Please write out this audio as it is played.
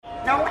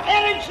No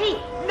energy,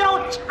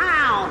 no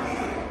town.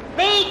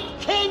 Be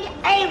King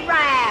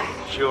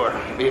Arab. Sure,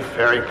 be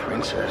fairy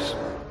princess.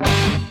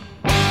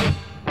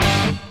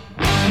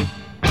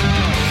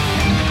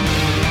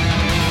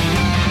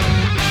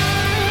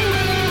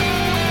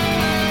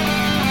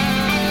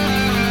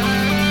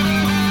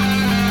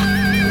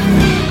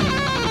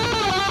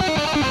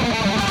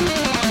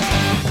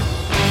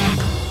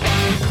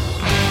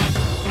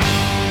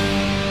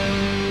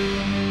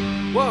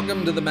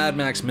 Welcome to the Mad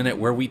Max Minute,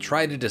 where we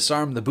try to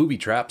disarm the booby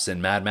traps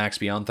in Mad Max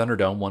Beyond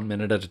Thunderdome 1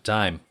 minute at a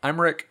time.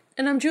 I'm Rick.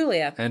 And I'm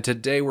Julia. And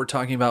today we're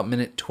talking about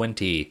minute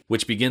 20,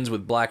 which begins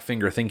with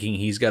Blackfinger thinking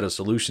he's got a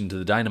solution to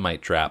the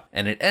dynamite trap,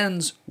 and it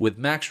ends with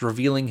Max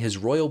revealing his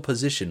royal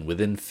position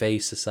within Fae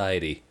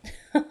society.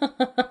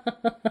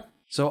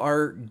 So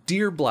our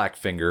dear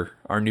Blackfinger,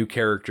 our new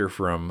character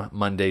from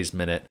Monday's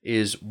Minute,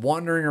 is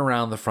wandering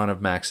around the front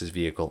of Max's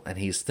vehicle, and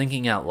he's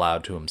thinking out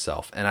loud to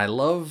himself. And I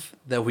love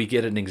that we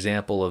get an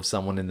example of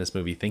someone in this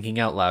movie thinking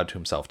out loud to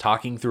himself,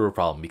 talking through a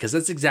problem, because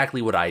that's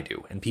exactly what I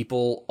do, and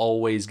people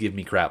always give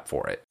me crap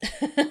for it.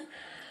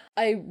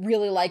 I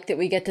really like that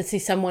we get to see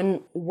someone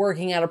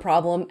working out a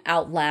problem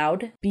out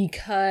loud,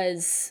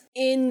 because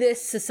in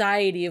this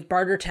society of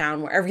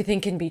Bartertown where everything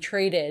can be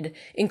traded,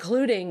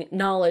 including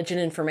knowledge and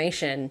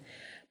information,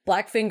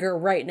 Blackfinger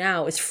right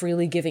now is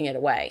freely giving it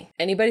away.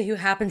 Anybody who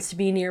happens to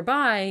be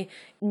nearby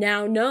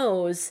now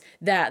knows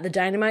that the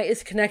dynamite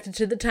is connected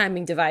to the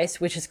timing device,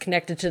 which is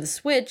connected to the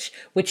switch,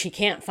 which he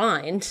can't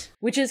find,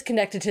 which is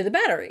connected to the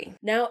battery.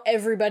 Now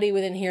everybody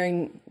within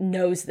hearing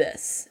knows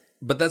this.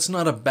 But that's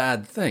not a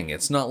bad thing.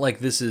 It's not like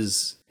this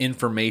is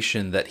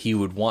information that he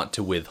would want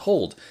to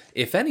withhold.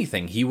 If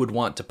anything, he would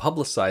want to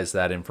publicize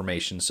that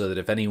information so that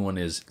if anyone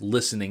is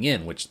listening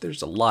in, which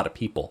there's a lot of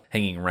people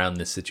hanging around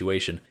this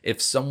situation, if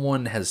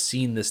someone has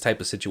seen this type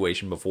of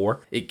situation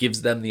before, it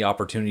gives them the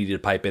opportunity to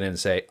pipe in and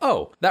say,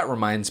 oh, that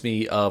reminds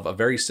me of a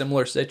very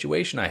similar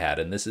situation I had,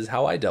 and this is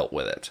how I dealt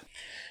with it.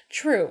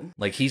 True.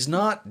 Like, he's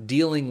not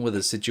dealing with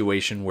a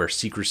situation where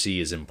secrecy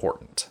is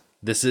important.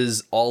 This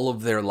is all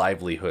of their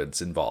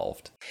livelihoods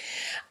involved.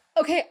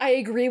 Okay, I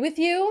agree with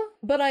you,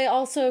 but I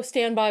also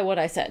stand by what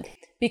I said,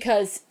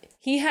 because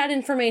he had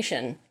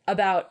information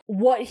about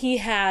what he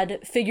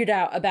had figured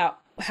out about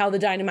how the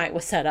dynamite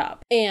was set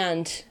up.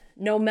 And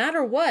no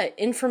matter what,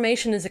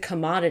 information is a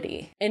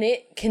commodity, and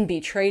it can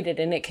be traded,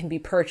 and it can be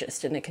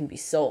purchased, and it can be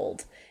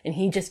sold. And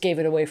he just gave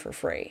it away for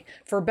free,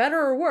 for better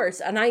or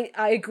worse. And I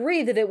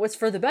agree that it was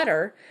for the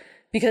better,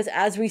 because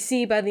as we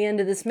see by the end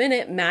of this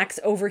minute, Max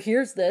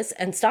overhears this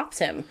and stops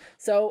him.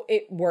 So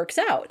it works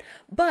out.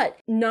 But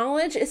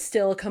knowledge is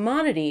still a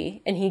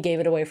commodity, and he gave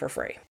it away for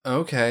free.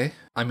 Okay.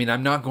 I mean,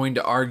 I'm not going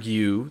to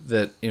argue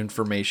that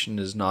information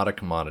is not a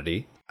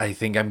commodity. I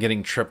think I'm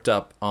getting tripped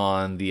up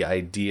on the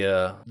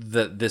idea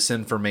that this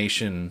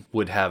information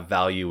would have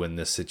value in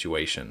this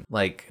situation.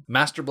 Like,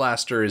 Master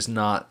Blaster is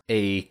not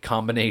a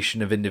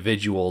combination of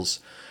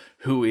individuals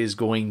who is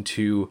going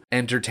to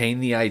entertain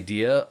the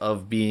idea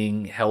of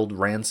being held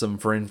ransom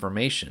for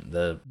information.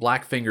 The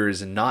Blackfinger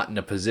is not in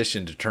a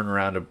position to turn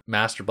around to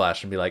Master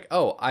Blaster and be like,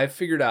 oh, I've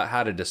figured out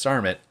how to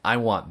disarm it. I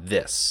want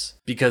this.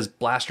 Because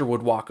Blaster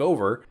would walk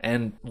over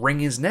and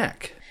wring his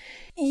neck.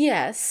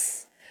 Yes.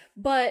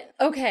 But,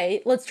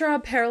 okay, let's draw a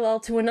parallel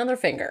to another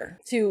finger,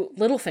 to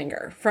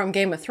Littlefinger from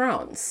Game of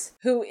Thrones,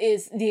 who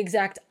is the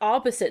exact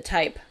opposite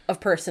type of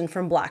person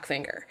from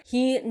Blackfinger.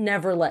 He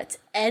never lets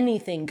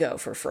anything go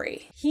for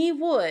free. He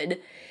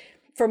would,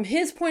 from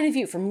his point of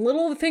view, from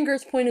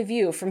Littlefinger's point of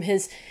view, from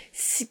his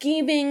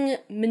scheming,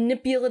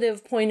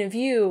 manipulative point of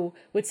view,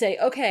 would say,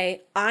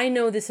 okay, I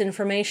know this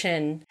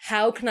information.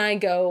 How can I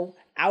go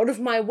out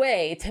of my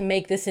way to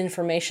make this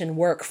information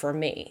work for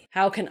me?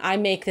 How can I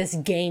make this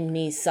gain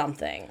me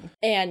something?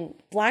 And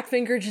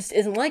Blackfinger just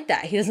isn't like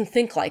that. He doesn't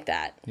think like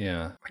that.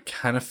 Yeah. I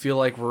kind of feel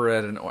like we're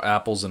at an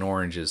apples and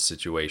oranges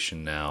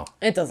situation now.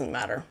 It doesn't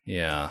matter.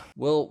 Yeah.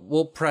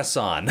 We'll press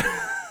on.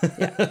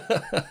 Yeah.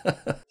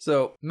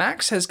 So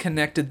Max has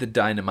connected the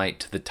dynamite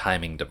to the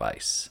timing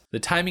device. The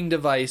timing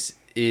device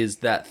is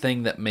that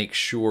thing that makes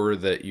sure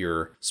that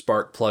your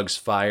spark plugs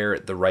fire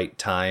at the right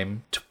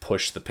time to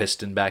push the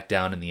piston back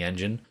down in the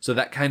engine. So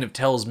that kind of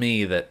tells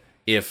me that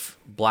if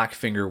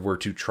Blackfinger were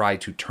to try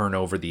to turn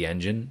over the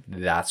engine,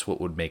 that's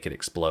what would make it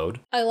explode.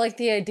 I like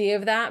the idea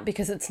of that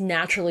because it's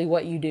naturally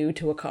what you do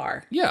to a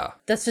car. Yeah.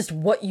 That's just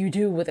what you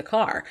do with a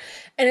car.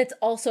 And it's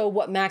also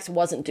what Max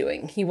wasn't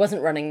doing. He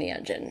wasn't running the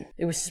engine.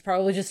 It was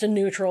probably just a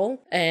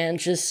neutral and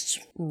just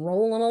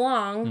rolling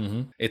along.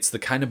 Mm-hmm. It's the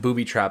kind of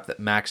booby trap that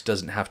Max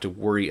doesn't have to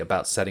worry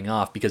about setting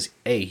off because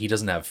A, he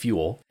doesn't have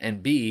fuel,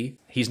 and B,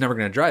 he's never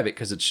going to drive it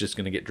because it's just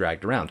going to get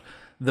dragged around.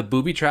 The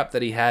booby trap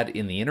that he had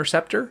in the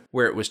Interceptor,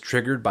 where it was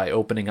triggered by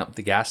opening up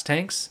the gas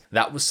tanks,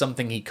 that was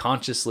something he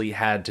consciously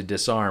had to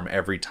disarm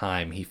every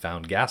time he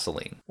found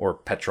gasoline, or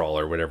petrol,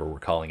 or whatever we're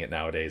calling it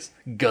nowadays.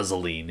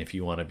 Guzzling, if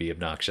you want to be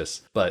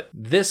obnoxious. But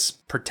this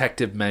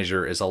protective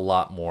measure is a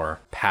lot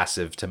more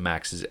passive to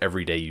Max's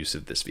everyday use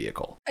of this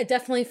vehicle. I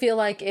definitely feel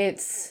like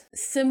it's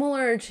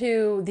similar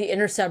to the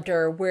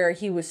Interceptor, where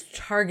he was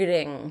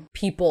targeting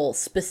people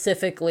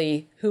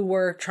specifically who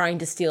were trying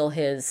to steal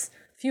his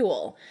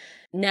fuel.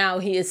 Now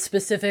he is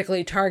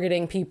specifically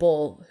targeting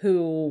people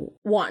who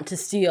want to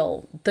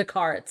steal the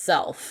car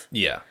itself.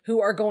 Yeah.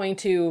 Who are going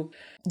to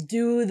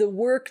do the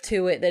work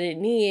to it that it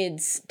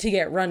needs to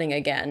get running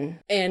again.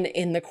 And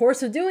in the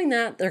course of doing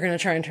that, they're going to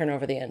try and turn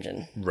over the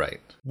engine. Right.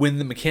 When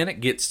the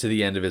mechanic gets to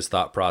the end of his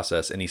thought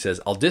process and he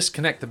says, I'll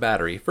disconnect the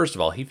battery, first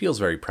of all, he feels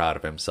very proud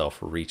of himself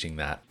for reaching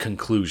that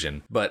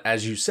conclusion. But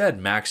as you said,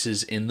 Max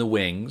is in the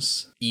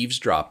wings,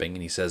 eavesdropping,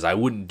 and he says, I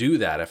wouldn't do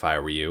that if I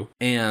were you.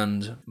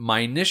 And my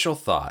initial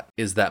thought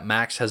is that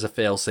Max has a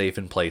failsafe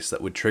in place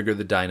that would trigger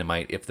the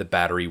dynamite if the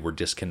battery were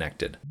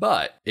disconnected.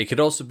 But it could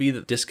also be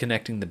that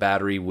disconnecting the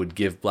battery would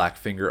give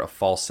Blackfinger a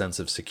false sense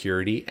of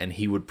security, and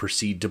he would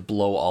proceed to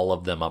blow all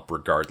of them up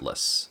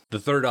regardless. The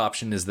third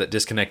option is that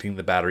disconnecting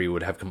the battery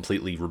would have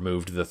completely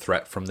removed the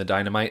threat from the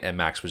dynamite, and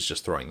Max was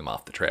just throwing them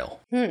off the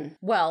trail.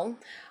 Well,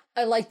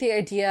 I like the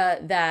idea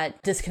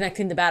that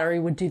disconnecting the battery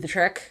would do the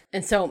trick.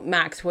 And so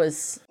Max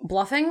was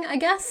bluffing, I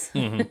guess.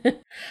 Mm-hmm.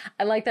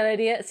 I like that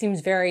idea. It seems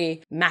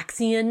very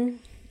Maxian.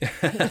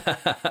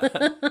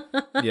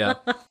 Yeah.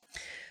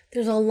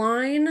 There's a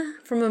line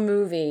from a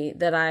movie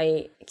that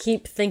I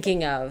keep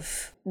thinking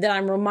of, that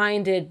I'm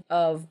reminded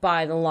of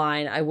by the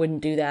line, I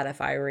wouldn't do that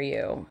if I were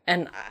you.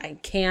 And I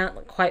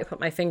can't quite put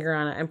my finger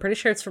on it. I'm pretty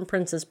sure it's from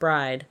Princess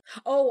Bride.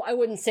 Oh, I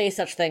wouldn't say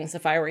such things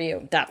if I were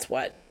you. That's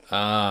what.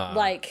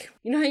 Like,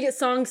 you know how you get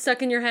songs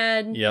stuck in your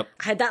head? Yep.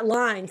 I had that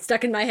line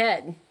stuck in my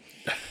head.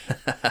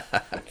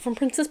 From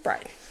Princess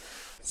Bride.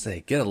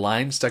 Say, get a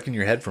line stuck in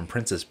your head from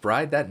Princess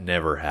Bride? That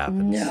never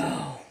happens.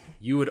 No.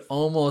 You would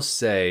almost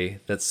say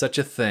that such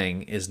a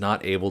thing is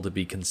not able to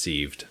be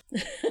conceived.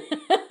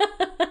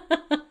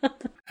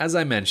 As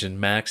I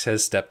mentioned, Max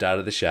has stepped out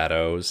of the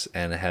shadows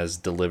and has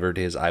delivered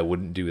his I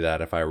wouldn't do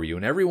that if I were you.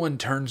 And everyone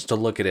turns to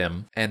look at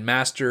him, and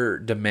Master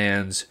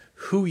demands,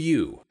 who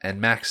you? And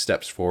Max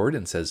steps forward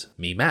and says,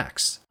 me,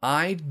 Max.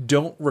 I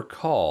don't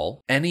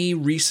recall any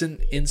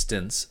recent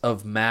instance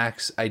of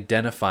Max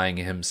identifying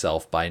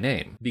himself by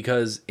name,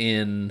 because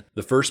in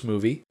the first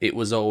movie, it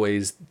was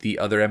always the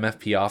other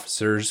MFP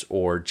officers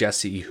or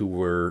Jesse who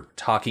were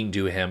talking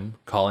to him,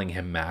 calling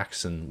him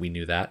Max, and we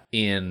knew that.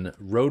 In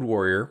Road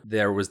Warrior,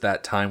 there was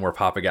that time where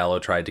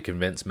Pappagallo tried to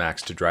convince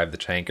Max to drive the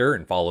tanker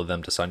and follow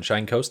them to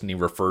Sunshine Coast, and he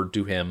referred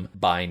to him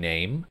by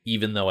name,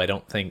 even though I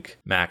don't think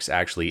Max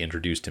actually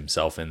introduced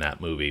himself in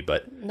that movie,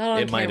 but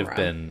it might have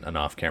been an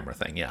off-camera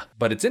thing. Yeah.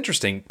 But it's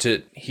interesting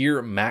to hear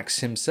Max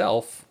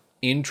himself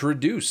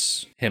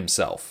introduce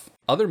himself.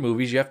 Other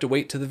movies, you have to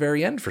wait to the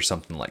very end for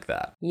something like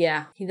that.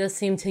 Yeah, he does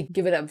seem to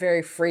give it up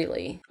very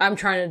freely. I'm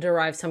trying to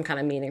derive some kind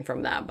of meaning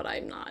from that, but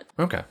I'm not.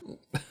 Okay.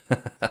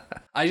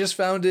 I just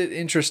found it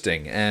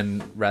interesting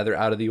and rather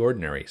out of the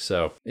ordinary,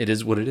 so it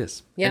is what it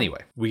is. Yeah.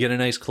 Anyway, we get a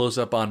nice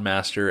close-up on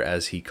Master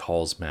as he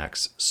calls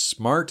Max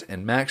smart,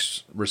 and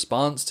Max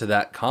responds to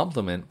that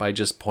compliment by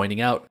just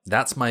pointing out,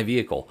 that's my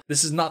vehicle.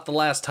 This is not the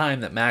last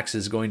time that Max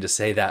is going to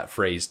say that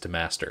phrase to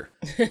Master.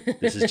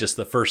 This is just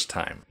the first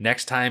time.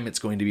 Next time, it's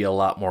going to be a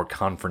lot more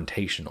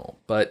confrontational,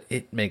 but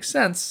it makes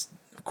sense.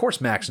 Of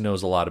course, Max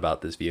knows a lot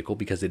about this vehicle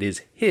because it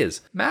is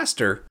his.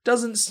 Master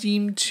doesn't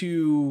seem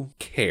to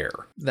care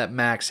that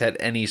Max had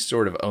any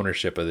sort of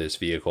ownership of this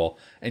vehicle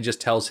and just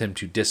tells him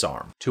to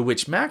disarm, to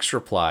which Max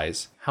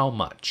replies, how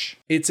much?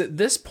 It's at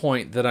this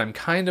point that I'm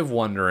kind of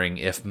wondering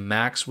if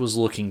Max was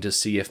looking to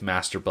see if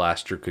Master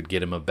Blaster could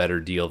get him a better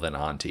deal than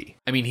Auntie.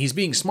 I mean, he's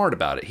being smart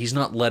about it. He's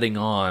not letting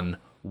on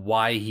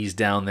why he's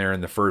down there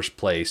in the first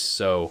place,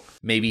 so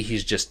maybe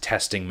he's just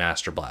testing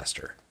Master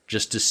Blaster,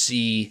 just to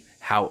see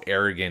how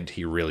arrogant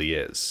he really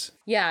is.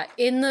 Yeah,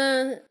 in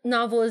the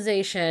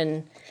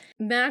novelization,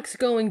 Max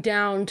going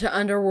down to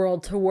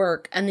Underworld to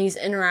work and these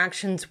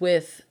interactions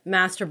with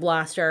Master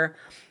Blaster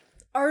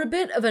are a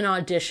bit of an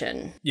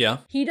audition. Yeah.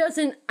 He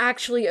doesn't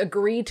actually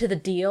agree to the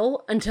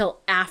deal until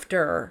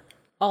after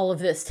all of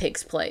this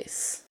takes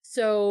place.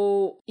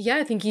 So, yeah,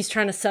 I think he's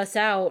trying to suss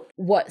out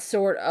what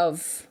sort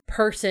of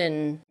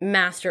person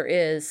Master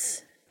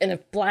is, and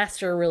if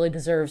Blaster really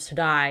deserves to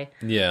die.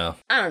 Yeah.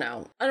 I don't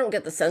know. I don't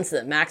get the sense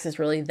that Max is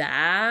really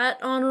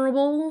that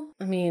honorable.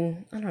 I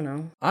mean, I don't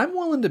know. I'm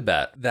willing to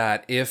bet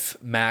that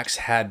if Max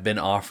had been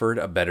offered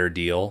a better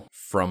deal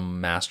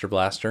from Master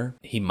Blaster,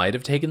 he might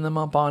have taken them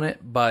up on it,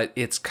 but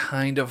it's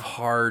kind of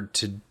hard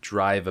to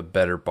drive a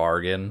better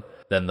bargain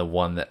than the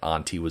one that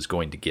Auntie was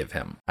going to give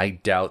him. I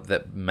doubt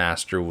that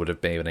Master would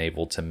have been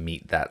able to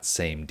meet that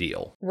same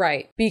deal.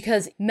 Right,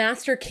 because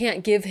Master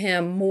can't give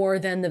him more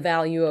than the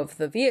value of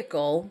the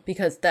vehicle,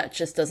 because that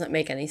just doesn't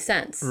make any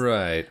sense.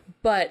 Right.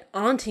 But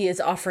Auntie is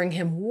offering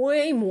him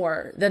way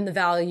more than the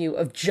value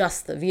of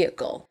just the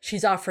vehicle.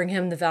 She's offering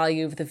him the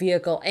value of the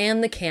vehicle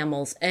and the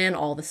camels and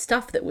all the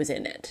stuff that was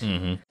in it.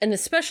 And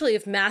especially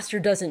if Master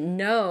doesn't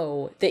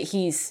know that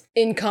he's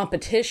in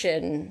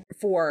competition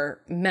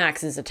for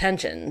Max's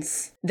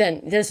attentions,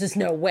 then there's just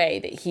no way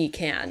that he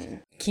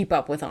can keep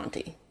up with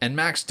Auntie. And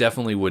Max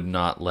definitely would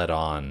not let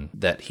on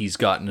that he's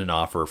gotten an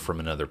offer from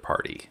another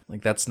party.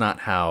 Like, that's not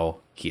how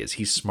he is.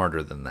 He's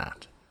smarter than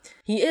that.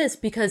 He is,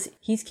 because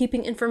he's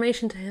keeping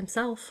information to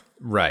himself.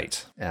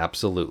 Right.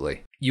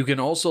 Absolutely. You can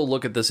also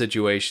look at the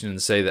situation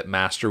and say that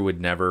Master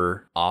would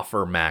never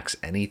offer Max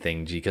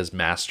anything because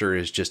Master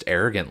is just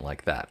arrogant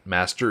like that.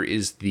 Master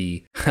is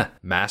the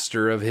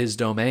master of his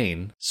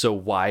domain. So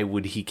why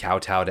would he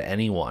kowtow to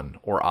anyone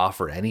or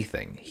offer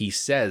anything? He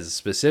says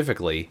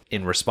specifically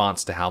in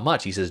response to how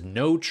much, he says,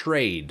 no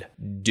trade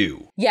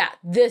due. Yeah,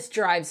 this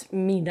drives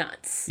me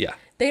nuts. Yeah.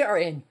 They are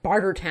in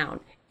Bartertown.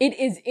 It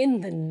is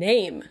in the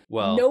name.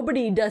 Well,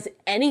 nobody does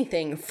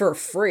anything for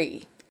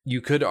free.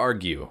 You could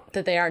argue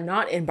that they are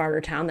not in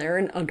Bartertown, they're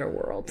in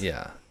Underworld.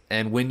 Yeah.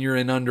 And when you're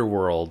in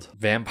Underworld,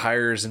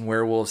 vampires and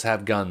werewolves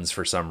have guns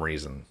for some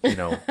reason. You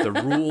know, the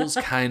rules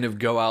kind of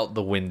go out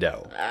the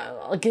window.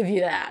 I'll give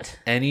you that.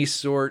 Any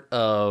sort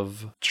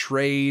of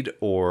trade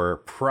or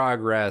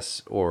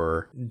progress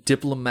or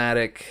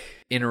diplomatic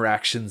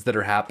interactions that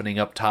are happening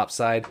up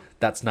topside,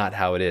 that's not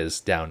how it is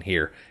down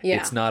here. Yeah.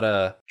 It's not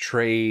a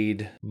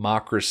trade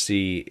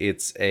democracy,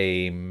 it's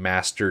a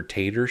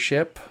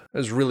master-tatorship. It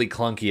was really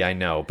clunky, I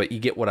know, but you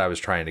get what I was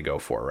trying to go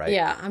for, right?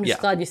 Yeah, I'm just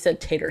glad you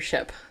said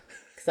tatership,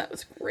 because that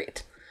was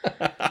great.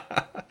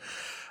 A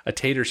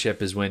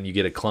tatership is when you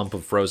get a clump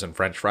of frozen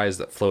French fries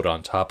that float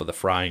on top of the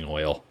frying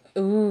oil.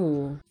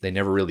 Ooh. They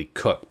never really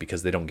cook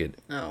because they don't get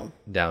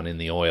down in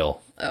the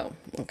oil. Oh,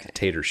 okay.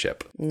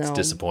 Tatership. No. It's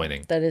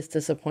disappointing. That is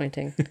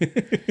disappointing.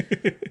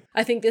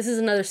 I think this is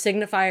another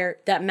signifier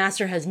that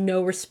Master has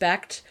no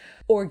respect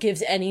or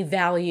gives any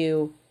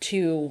value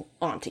to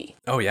Auntie.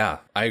 Oh, yeah.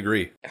 I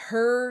agree.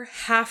 Her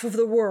half of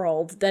the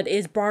world that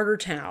is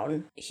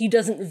Bartertown, he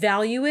doesn't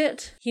value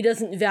it. He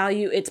doesn't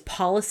value its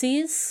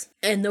policies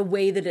and the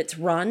way that it's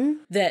run,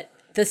 that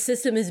the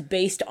system is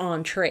based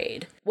on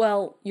trade.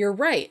 Well, you're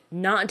right,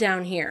 not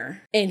down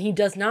here. And he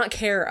does not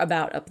care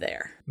about up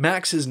there.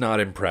 Max is not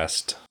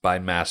impressed by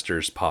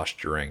Master's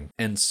posturing,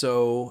 and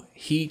so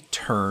he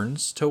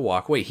turns to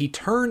walk away. He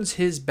turns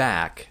his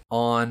back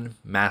on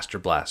Master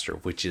Blaster,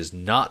 which is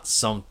not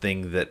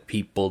something that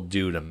people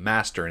do to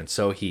Master, and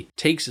so he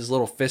takes his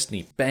little fist and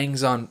he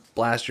bangs on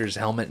Blaster's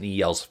helmet and he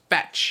yells,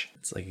 "Fetch!"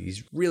 It's like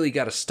he's really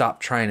got to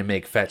stop trying to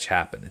make fetch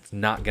happen. It's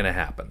not going to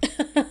happen.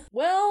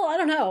 Well, I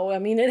don't know. I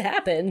mean, it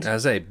happened.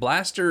 As I say,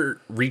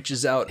 Blaster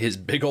reaches out his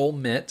big old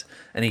mitt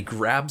and he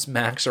grabs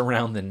Max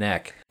around the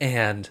neck.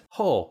 And,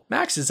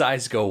 Max's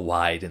eyes go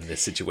wide in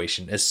this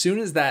situation. As soon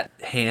as that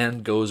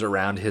hand goes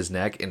around his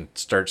neck and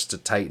starts to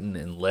tighten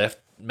and lift,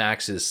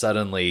 Max is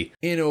suddenly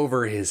in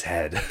over his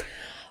head.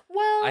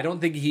 Well, I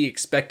don't think he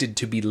expected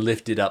to be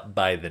lifted up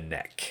by the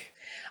neck.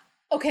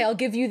 Okay, I'll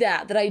give you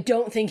that I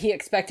don't think he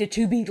expected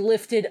to be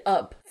lifted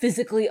up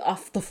physically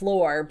off the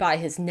floor by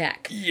his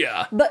neck.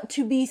 Yeah. But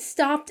to be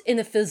stopped in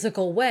a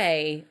physical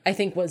way, I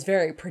think was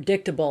very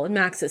predictable, and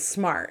Max is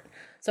smart.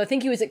 So I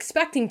think he was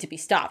expecting to be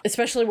stopped,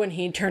 especially when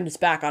he turned his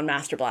back on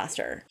Master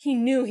Blaster. He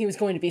knew he was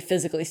going to be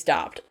physically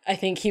stopped. I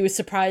think he was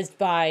surprised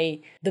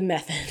by the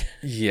method.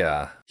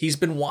 Yeah. He's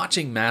been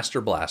watching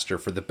Master Blaster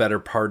for the better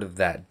part of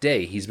that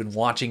day. He's been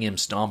watching him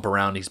stomp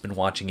around. He's been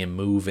watching him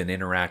move and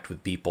interact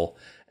with people.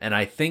 And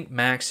I think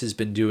Max has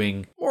been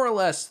doing more or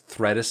less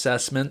threat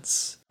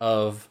assessments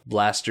of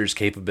Blaster's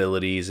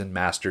capabilities and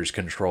Master's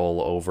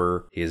control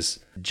over his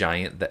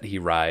giant that he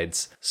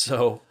rides.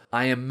 So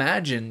I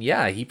imagine,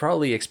 he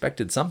probably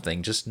expected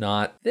something, just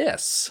not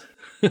this.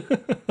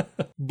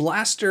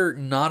 Blaster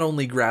not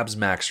only grabs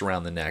Max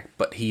around the neck,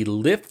 but he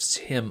lifts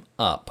him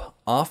up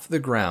off the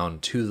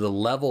ground to the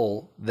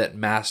level that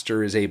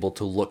Master is able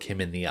to look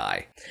him in the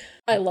eye.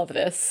 I love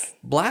this.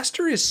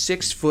 Blaster is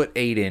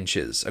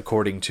 6'8",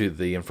 according to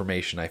the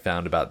information I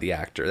found about the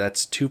actor.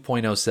 That's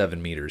 2.07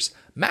 meters.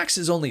 Max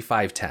is only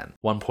 5'10",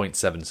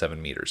 1.77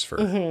 meters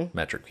for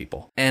metric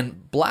people.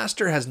 And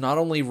Blaster has not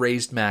only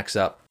raised Max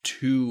up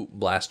to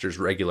Blaster's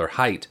regular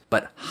height,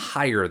 but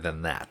higher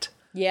than that.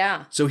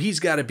 Yeah. So he's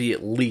got to be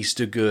at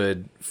least a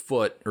good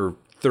foot or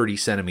 30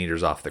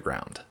 centimeters off the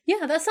ground.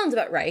 Yeah, that sounds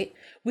about right.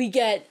 We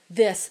get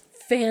this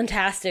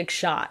fantastic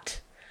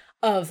shot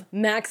of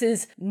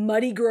Max's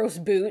muddy, gross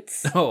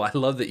boots. Oh, I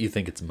love that you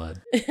think it's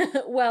mud.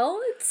 Well,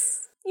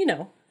 it's,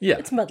 Yeah.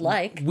 it's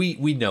mud-like.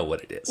 We know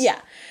what it is. Yeah.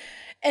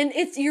 And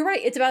you're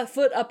right, it's about a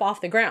foot up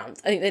off the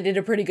ground. I think they did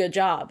a pretty good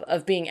job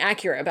of being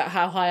accurate about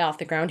how high off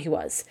the ground he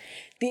was.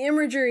 The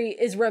imagery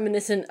is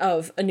reminiscent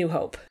of A New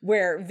Hope,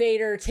 where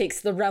Vader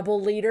takes the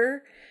rebel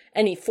leader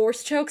and he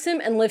force chokes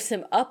him and lifts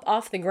him up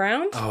off the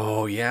ground.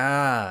 Oh,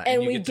 yeah.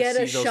 And you we get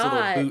to a see those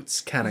shot. Little boots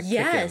kind of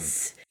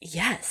Yes. kicking.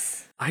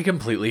 Yes. I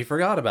completely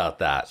forgot about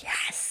that.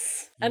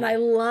 Yes. And I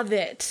love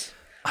it.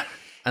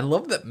 I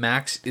love that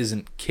Max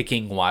isn't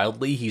kicking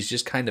wildly. He's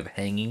just kind of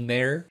hanging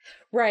there.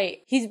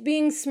 Right. He's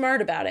being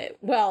smart about it.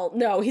 Well,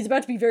 no, he's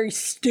about to be very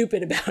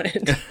stupid about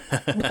it.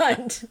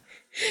 But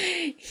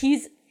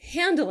he's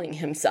handling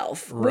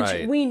himself,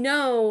 Right. which we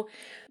know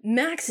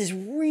Max is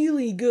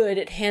really good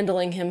at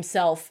handling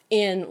himself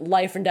in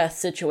life and death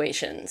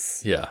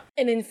situations. Yeah.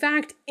 And in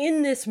fact,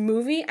 in this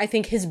movie, I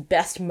think his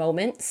best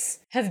moments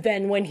have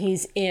been when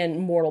he's in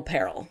mortal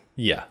peril.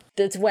 Yeah.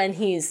 That's when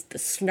he's the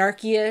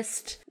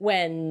snarkiest,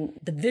 when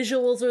the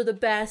visuals are the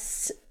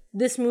best.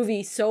 This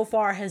movie so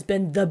far has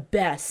been the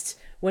best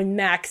when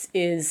Max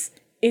is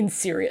in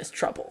serious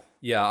trouble.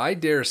 Yeah, I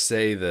dare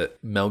say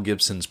that Mel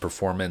Gibson's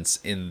performance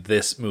in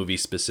this movie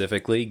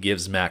specifically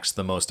gives Max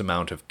the most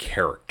amount of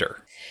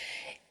character.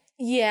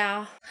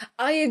 Yeah,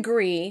 I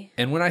agree.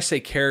 And when I say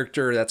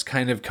character, that's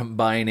kind of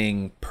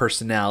combining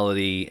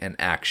personality and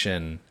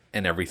action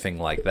and everything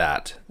like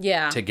that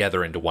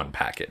together into one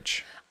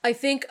package. I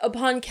think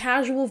upon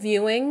casual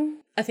viewing,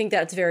 I think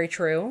that's very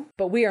true.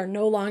 But we are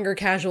no longer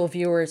casual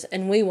viewers,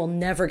 and we will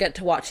never get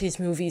to watch these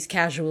movies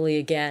casually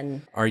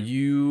again. Are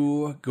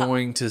you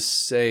going to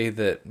say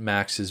that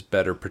Max is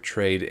better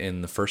portrayed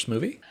in the first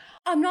movie?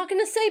 I'm not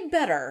going to say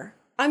better.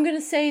 I'm going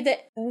to say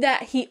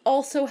that he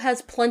also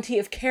has plenty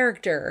of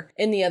character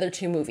in the other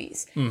two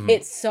movies. Mm-hmm.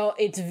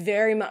 It's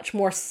very much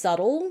more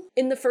subtle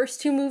in the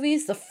first two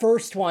movies, the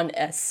first one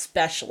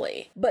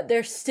especially. But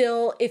there's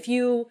still, if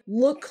you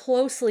look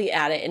closely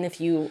at it and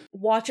if you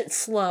watch it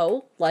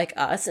slow like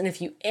us and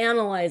if you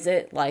analyze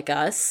it like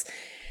us,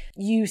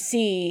 you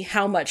see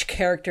how much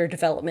character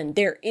development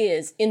there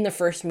is in the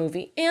first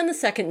movie and the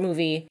second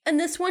movie. And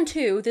this one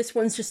too, this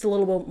one's just a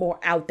little bit more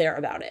out there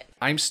about it.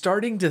 I'm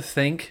starting to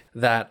think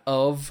that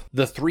of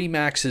the three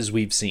Maxes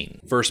we've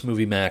seen, first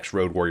movie Max,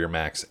 Road Warrior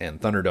Max, and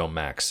Thunderdome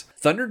Max,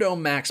 Thunderdome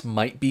Max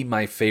might be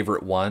my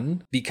favorite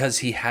one because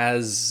he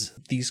has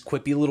these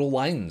quippy little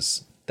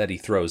lines that he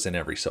throws in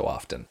every so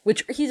often.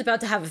 Which he's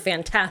about to have a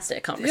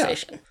fantastic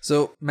conversation. Yeah.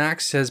 So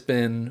Max has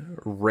been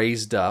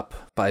raised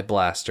up by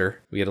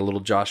Blaster. We had a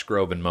little Josh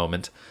Groban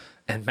moment.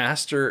 And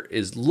Master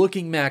is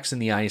looking Max in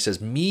the eye and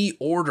says, "Me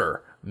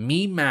order,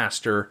 me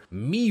master,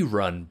 me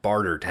run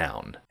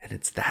Bartertown." And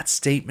it's that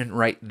statement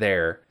right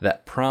there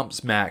that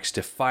prompts Max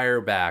to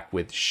fire back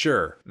with,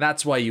 "Sure,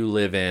 that's why you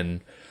live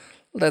in,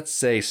 let's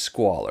say,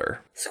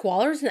 squalor."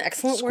 Squalor's an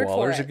excellent word for it.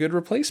 Squalor's a good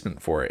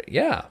replacement for it,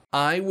 yeah.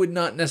 I would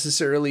not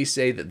necessarily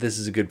say that this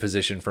is a good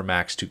position for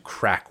Max to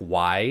crack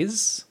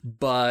wise,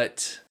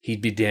 but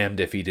he'd be damned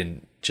if he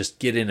didn't just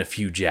get in a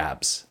few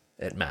jabs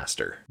at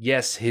Master.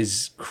 Yes,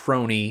 his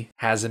crony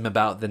has him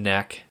about the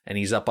neck and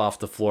he's up off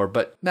the floor,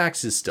 but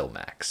Max is still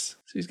Max.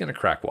 So he's going to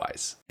crack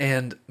wise.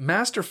 And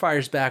Master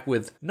fires back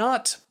with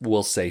not,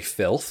 we'll say,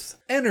 filth,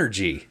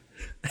 energy.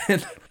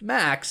 And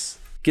Max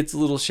gets a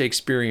little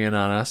Shakespearean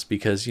on us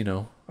because, you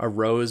know, a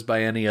rose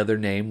by any other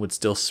name would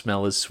still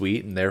smell as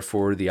sweet, and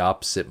therefore the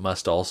opposite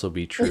must also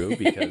be true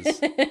because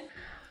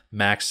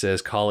Max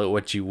says, "Call it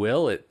what you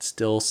will, it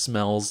still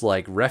smells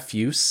like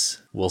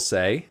refuse," we'll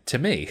say, to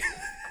me.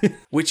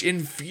 Which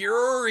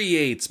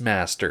infuriates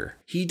Master.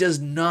 He does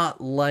not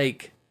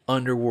like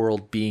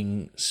Underworld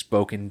being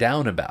spoken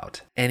down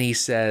about. And he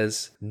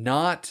says,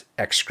 not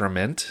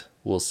excrement,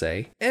 we'll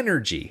say,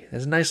 energy.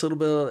 There's a nice little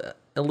bit of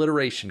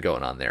alliteration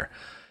going on there.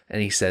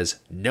 And he says,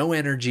 no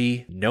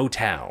energy, no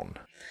town.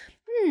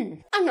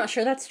 I'm not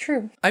sure that's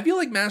true. I feel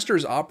like Master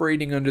is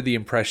operating under the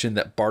impression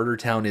that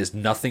Bartertown is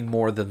nothing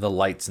more than the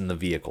lights in the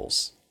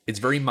vehicles. It's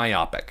very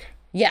myopic.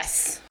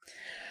 Yes.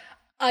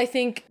 I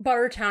think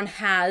Bartertown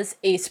has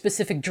a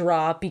specific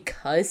draw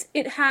because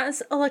it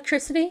has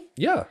electricity.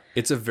 Yeah,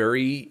 it's a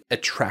very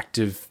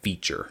attractive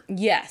feature.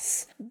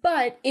 Yes,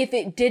 but if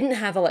it didn't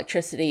have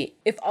electricity,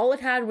 if all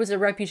it had was a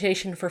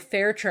reputation for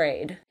fair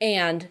trade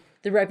and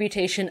the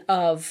reputation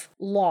of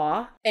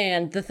law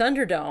and the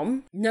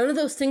Thunderdome, none of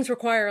those things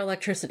require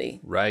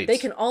electricity. Right. They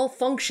can all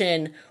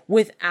function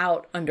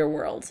without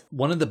Underworld.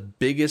 One of the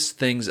biggest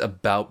things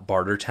about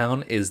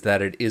Bartertown is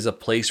that it is a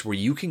place where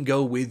you can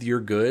go with your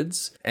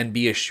goods and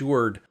be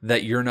assured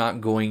that you're not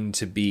going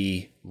to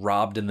be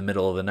robbed in the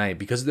middle of the night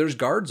because there's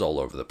guards all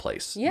over the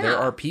place. Yeah. There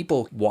are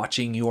people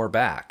watching your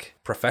back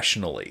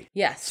professionally,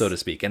 yes, so to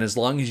speak. And as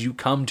long as you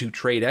come to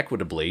trade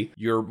equitably,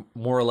 you're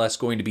more or less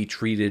going to be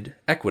treated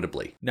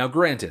equitably. Now,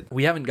 granted,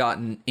 we haven't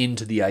gotten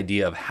into the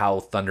idea of how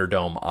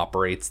Thunderdome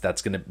operates.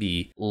 That's going to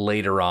be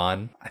later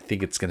on. I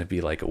think it's going to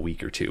be like a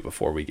week or two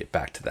before we get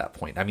back to that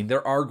point. I mean,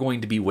 there are going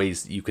to be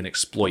ways that you can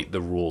exploit the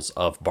rules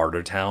of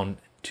Bartertown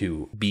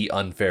to be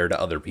unfair to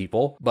other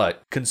people.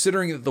 But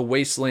considering that the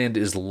wasteland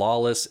is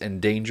lawless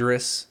and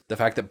dangerous, the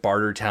fact that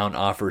Bartertown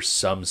offers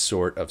some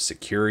sort of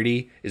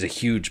security is a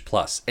huge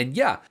plus. And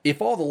yeah,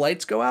 if all the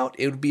lights go out,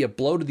 it would be a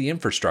blow to the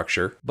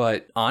infrastructure.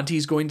 But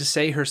Auntie's going to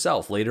say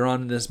herself later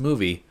on in this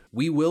movie,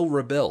 we will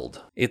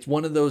rebuild. It's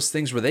one of those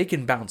things where they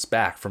can bounce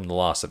back from the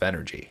loss of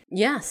energy.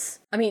 Yes.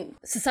 I mean,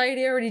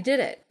 society already did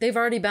it. They've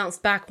already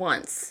bounced back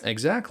once.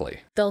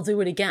 Exactly. They'll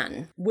do it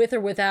again. With or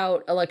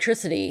without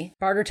electricity,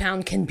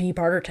 Bartertown can be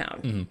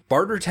Bartertown. Mm-hmm.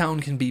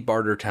 Bartertown can be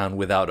Bartertown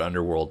without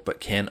Underworld, but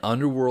can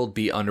Underworld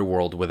be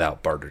Underworld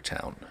without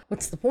Bartertown?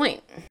 What's the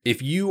point?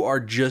 If you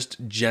are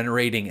just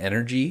generating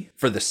energy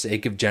for the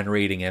sake of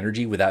generating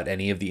energy without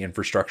any of the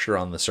infrastructure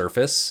on the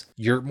surface,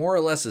 you're more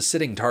or less a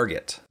sitting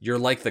target. You're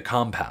like the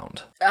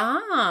compound.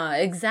 Ah,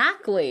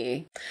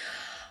 exactly.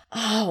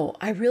 Oh,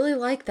 I really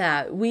like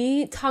that.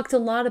 We talked a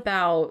lot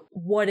about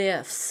what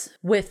ifs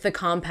with the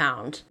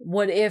compound.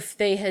 What if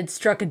they had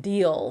struck a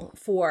deal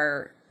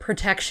for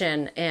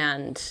protection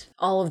and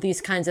all of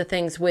these kinds of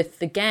things with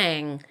the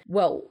gang?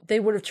 Well, they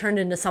would have turned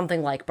into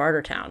something like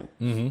Bartertown.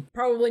 Mm-hmm.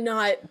 Probably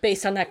not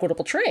based on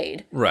equitable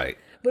trade. Right.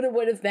 But it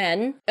would have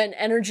been an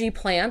energy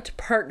plant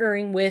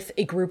partnering with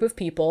a group of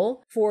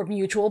people for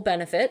mutual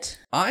benefit.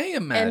 I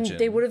imagine And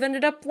they would have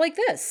ended up like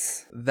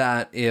this.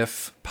 that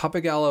if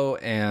Papagallo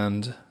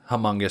and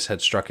Humongous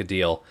had struck a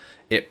deal,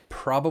 it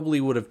probably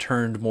would have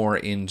turned more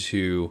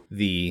into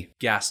the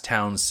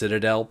Gastown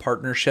Citadel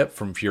partnership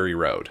from Fury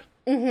Road.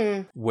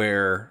 Mm-hmm.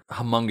 Where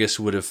Humongous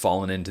would have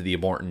fallen into the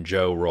Immortan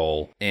Joe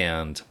role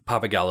and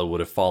Papagallo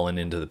would have fallen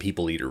into the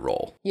People Eater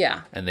role.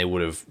 Yeah. And they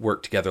would have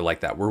worked together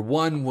like that, where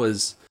one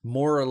was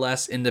more or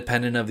less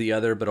independent of the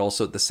other, but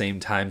also at the same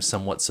time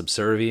somewhat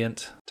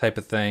subservient type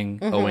of thing,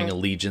 owing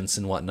allegiance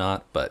and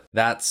whatnot. But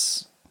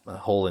that's a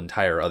whole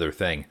entire other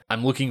thing.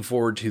 I'm looking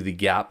forward to the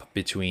gap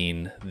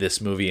between this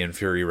movie and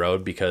Fury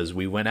Road because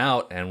we went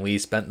out and we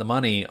spent the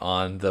money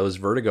on those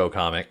Vertigo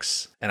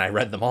comics and I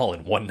read them all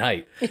in one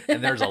night.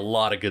 And there's a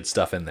lot of good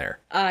stuff in there.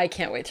 I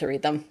can't wait to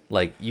read them.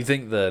 Like, you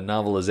think the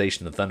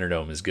novelization of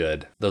Thunderdome is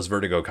good. Those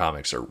Vertigo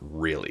comics are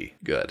really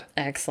good.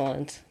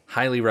 Excellent.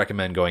 Highly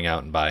recommend going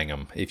out and buying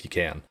them if you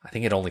can. I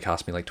think it only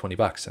cost me like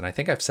 $20, and I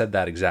think I've said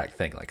that exact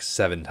thing like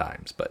 7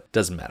 times, but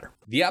doesn't matter.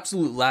 The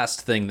absolute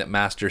last thing that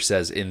Master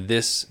says in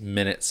this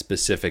minute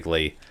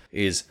specifically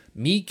is,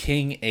 "Me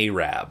King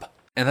Arab."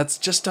 And that's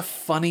just a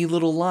funny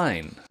little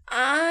line.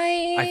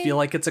 I feel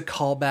like it's a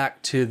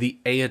callback to the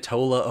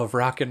Ayatollah of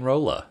Rock and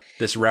Rolla.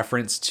 This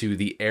reference to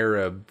the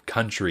Arab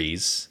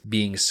countries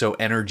being so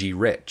energy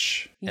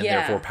rich and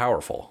therefore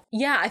powerful.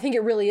 Yeah, I think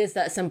it really is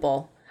that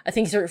simple. I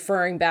think he's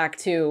referring back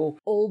to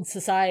old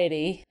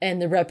society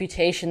and the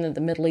reputation that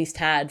the Middle East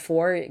had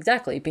for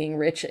exactly being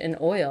rich in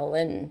oil.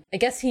 And I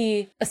guess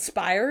he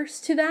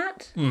aspires to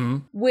that,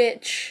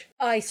 which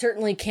I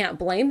certainly can't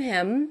blame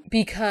him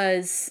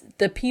because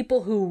the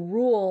people who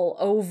rule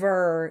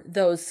over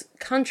those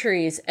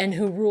countries and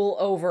who rule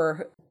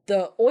over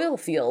the oil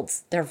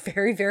fields, they're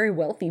very, very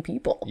wealthy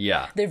people.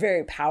 Yeah. They're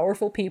very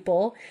powerful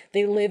people.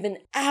 They live in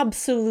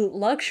absolute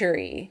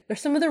luxury. They're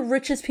some of the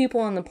richest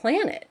people on the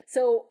planet.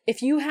 So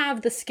if you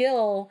have the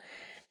skill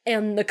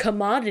and the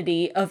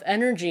commodity of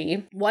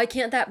energy, why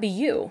can't that be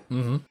you?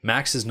 Mm-hmm.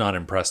 Max is not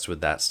impressed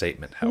with that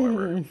statement,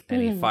 however.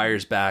 And he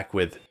fires back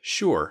with,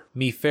 "Sure,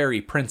 me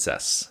fairy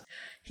princess."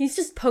 He's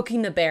just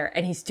poking the bear,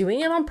 and he's doing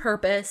it on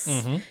purpose.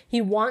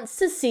 He wants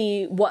to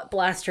see what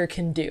Blaster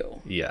can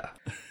do. Yeah.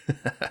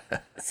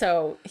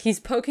 So he's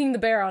poking the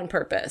bear on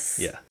purpose.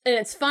 Yeah. And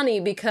it's funny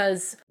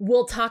because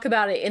we'll talk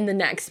about it in the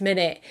next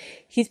minute.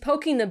 He's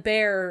poking the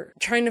bear,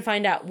 trying to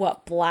find out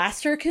what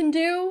Blaster can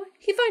do.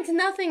 He finds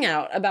nothing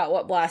out about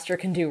what Blaster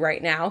can do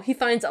right now. He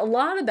finds a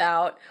lot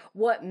about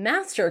what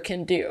Master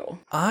can do.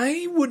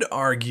 I would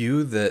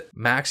argue that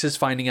Max is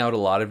finding out a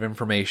lot of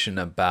information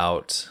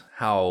about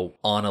how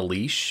on a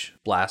leash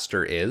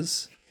Blaster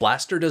is.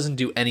 Blaster doesn't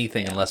do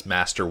anything unless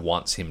Master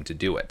wants him to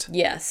do it.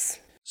 Yes.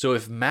 So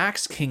if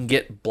Max can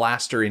get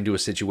Blaster into a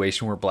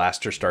situation where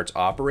Blaster starts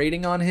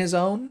operating on his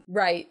own,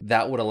 Right.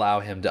 that would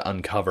allow him to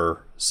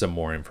uncover some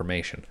more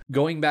information.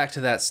 Going back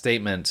to that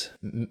statement,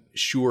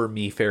 "Sure,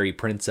 me fairy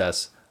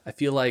princess," I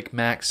feel like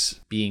Max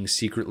being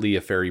secretly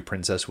a fairy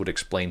princess would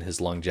explain his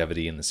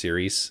longevity in the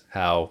series,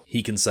 how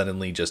he can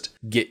suddenly just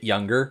get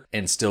younger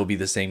and still be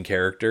the same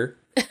character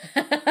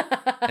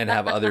and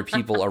have other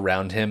people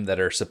around him that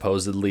are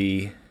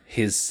supposedly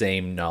his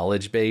same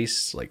knowledge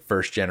base, like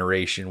first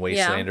generation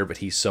Wastelander, but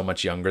he's so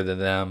much younger than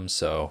them.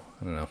 So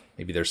I don't know,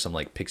 maybe there's some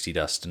like pixie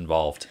dust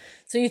involved.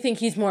 So you think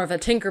he's more of a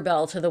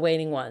Tinkerbell to the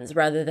Waiting Ones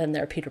rather than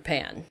their Peter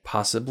Pan?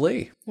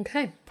 Possibly.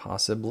 Okay.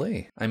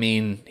 Possibly. I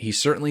mean, he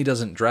certainly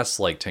doesn't dress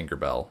like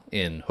Tinkerbell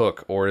in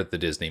Hook or at the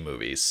Disney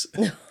movies.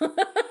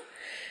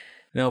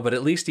 No, but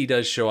at least he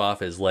does show off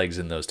his legs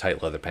in those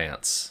tight leather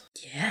pants.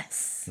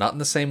 Yes. Not in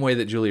the same way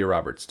that Julia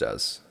Roberts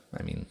does.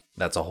 I mean,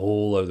 that's a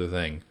whole other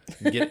thing.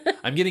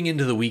 I'm getting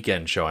into the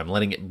Weekend show. I'm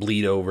letting it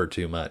bleed over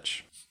too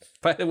much.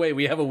 By the way,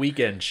 we have a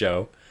Weekend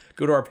show.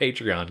 Go to our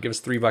Patreon. Give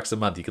us $3 a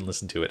month. You can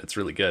listen to it. It's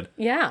really good.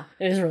 Yeah,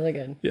 it is really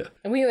good. Yeah.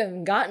 And we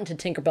haven't gotten to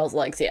Tinkerbell's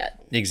legs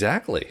yet.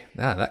 Exactly.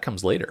 Yeah, that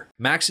comes later.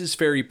 Max's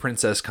fairy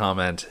princess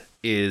comment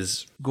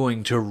is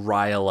going to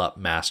rile up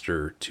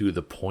Master to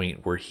the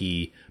point where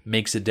he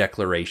makes a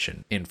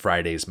declaration in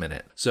Friday's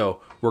Minute.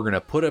 So we're going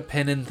to put a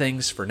pin in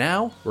things for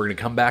now. We're going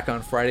to come back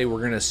on Friday. We're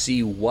going to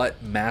see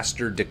what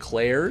Master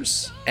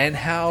declares and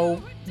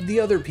how the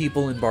other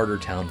people in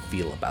Bartertown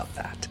feel about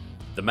that.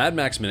 The Mad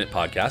Max Minute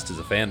podcast is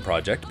a fan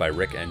project by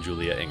Rick and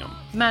Julia Ingham.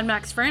 The Mad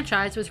Max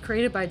franchise was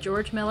created by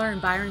George Miller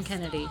and Byron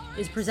Kennedy,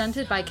 is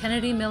presented by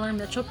Kennedy Miller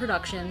Mitchell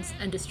Productions,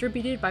 and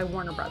distributed by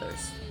Warner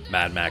Brothers.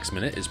 Mad Max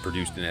Minute is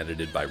produced and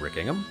edited by Rick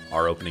Ingham.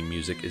 Our opening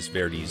music is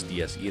Verdi's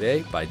Dies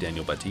Irae by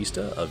Daniel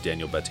Batista of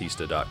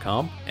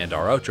danielbatista.com, and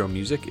our outro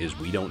music is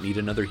We Don't Need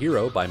Another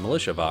Hero by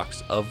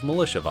MilitiaVox of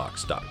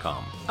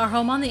militiavox.com. Our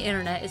home on the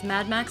internet is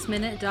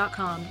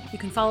madmaxminute.com. You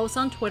can follow us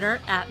on Twitter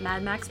at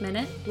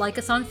madmaxminute, like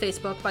us on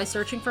Facebook by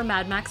searching for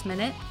Mad Max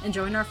Minute, and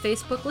join our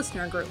Facebook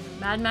listener group,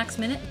 Mad Max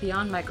Minute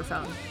Beyond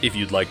Microphone. If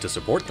you'd like to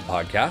support the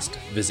podcast,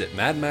 visit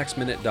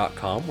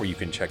madmaxminute.com, where you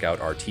can check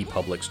out our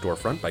TeePublic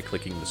storefront by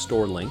clicking the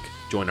store link,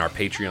 join our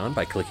Patreon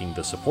by clicking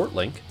the support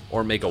link,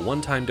 or make a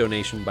one-time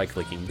donation by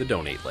clicking the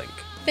donate link.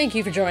 Thank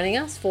you for joining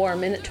us for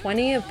Minute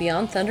 20 of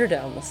Beyond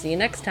Thunderdome. We'll see you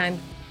next time.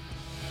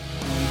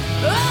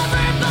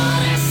 Every